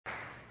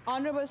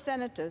Honorable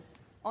Senators,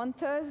 on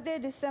Thursday,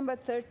 December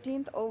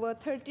 13th, over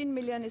 13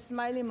 million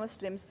Ismaili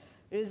Muslims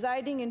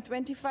residing in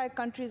 25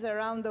 countries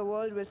around the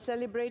world will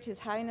celebrate His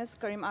Highness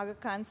Karim Aga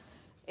Khan's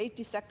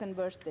 82nd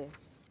birthday.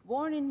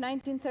 Born in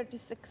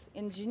 1936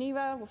 in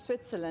Geneva,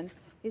 Switzerland,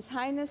 His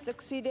Highness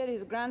succeeded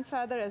his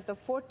grandfather as the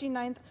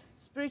 49th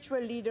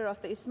spiritual leader of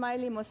the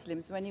Ismaili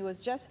Muslims when he was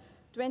just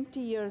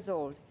 20 years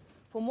old.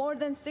 For more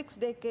than 6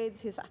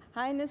 decades, His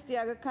Highness the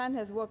Aga Khan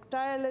has worked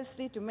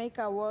tirelessly to make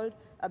our world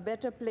a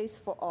better place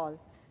for all.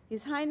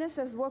 His Highness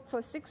has worked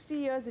for 60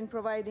 years in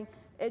providing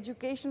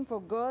education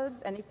for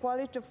girls and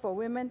equality for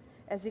women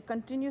as he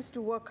continues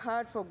to work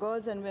hard for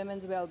girls' and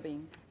women's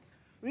well-being.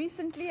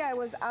 Recently, I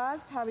was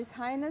asked how His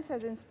Highness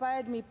has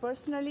inspired me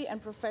personally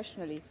and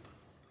professionally.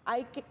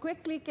 I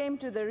quickly came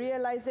to the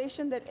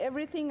realization that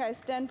everything I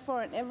stand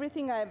for and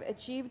everything I have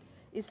achieved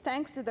is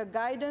thanks to the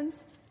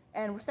guidance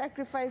and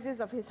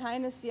sacrifices of His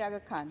Highness the Aga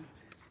Khan.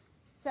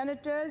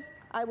 Senators,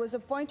 I was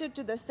appointed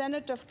to the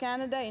Senate of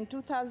Canada in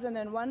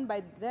 2001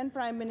 by then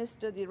Prime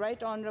Minister, the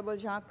Right Honorable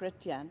Jean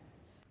Chrétien.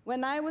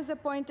 When I was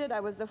appointed, I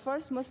was the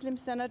first Muslim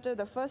senator,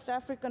 the first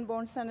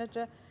African-born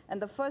senator,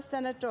 and the first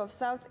senator of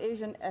South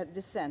Asian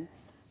descent.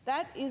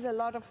 That is a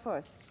lot of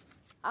firsts.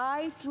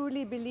 I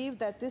truly believe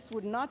that this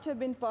would not have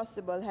been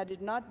possible had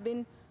it not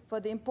been for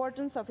the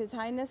importance of His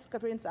Highness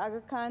Prince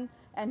Aga Khan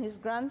and his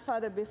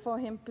grandfather before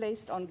him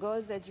placed on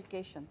girls'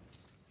 education.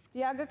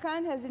 The Aga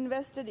Khan has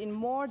invested in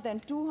more than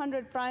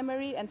 200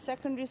 primary and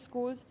secondary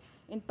schools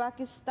in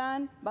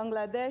Pakistan,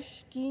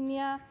 Bangladesh,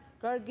 Kenya,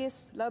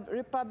 Kyrgyz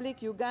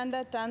Republic,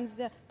 Uganda,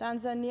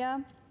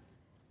 Tanzania,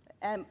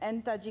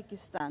 and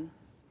Tajikistan.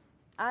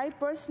 I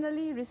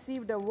personally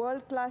received a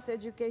world-class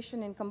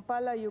education in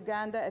Kampala,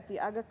 Uganda at the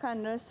Aga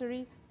Khan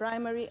Nursery,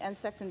 Primary, and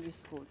Secondary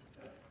Schools.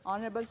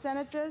 Honorable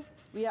Senators,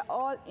 we are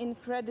all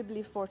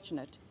incredibly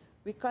fortunate.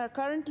 We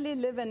currently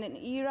live in an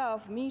era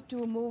of Me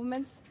Too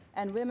movements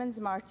and women's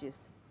marches.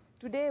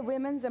 Today,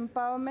 women's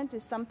empowerment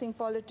is something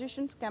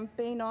politicians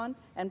campaign on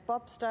and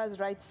pop stars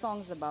write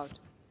songs about.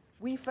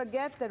 We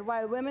forget that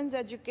while women's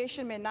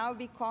education may now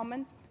be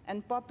common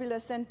and popular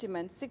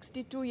sentiment,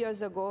 62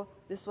 years ago,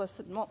 this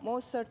was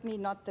most certainly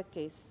not the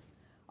case.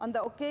 On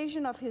the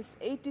occasion of his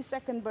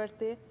 82nd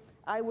birthday,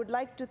 I would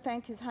like to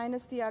thank His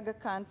Highness the Aga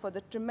Khan for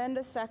the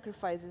tremendous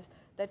sacrifices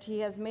that he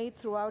has made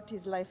throughout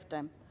his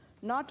lifetime,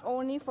 not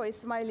only for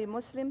Ismaili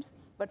Muslims,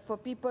 but for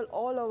people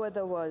all over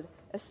the world,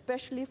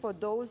 especially for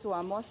those who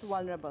are most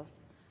vulnerable.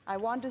 I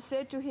want to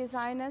say to His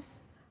Highness,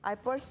 I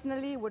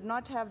personally would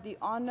not have the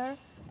honor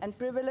and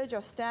privilege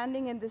of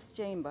standing in this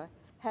chamber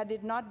had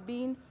it not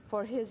been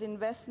for his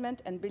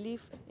investment and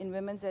belief in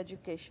women's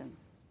education.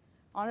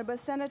 Honorable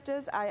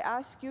Senators, I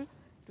ask you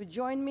to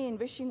join me in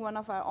wishing one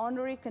of our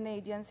honorary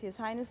Canadians, His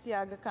Highness the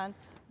Aga Khan,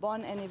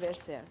 bon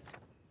anniversaire.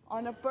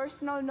 On a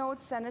personal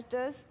note,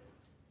 Senators,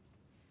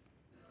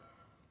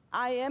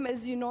 I am,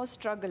 as you know,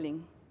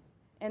 struggling,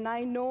 and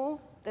I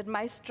know that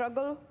my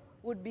struggle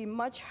would be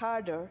much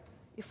harder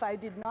if I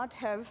did not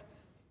have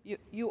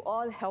you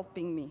all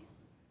helping me.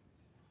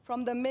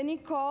 From the many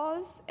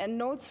calls and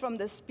notes from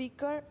the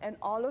speaker and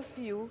all of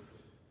you,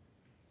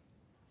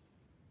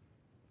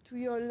 to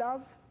your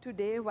love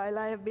today while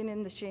I have been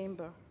in the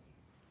chamber,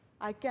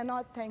 I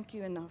cannot thank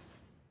you enough.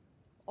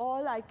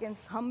 All I can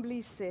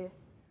humbly say,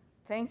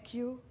 thank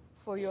you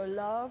for your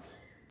love,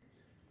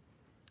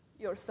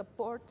 your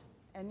support,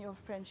 and your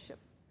friendship.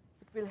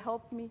 It will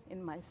help me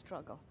in my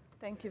struggle.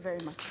 Thank you very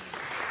much.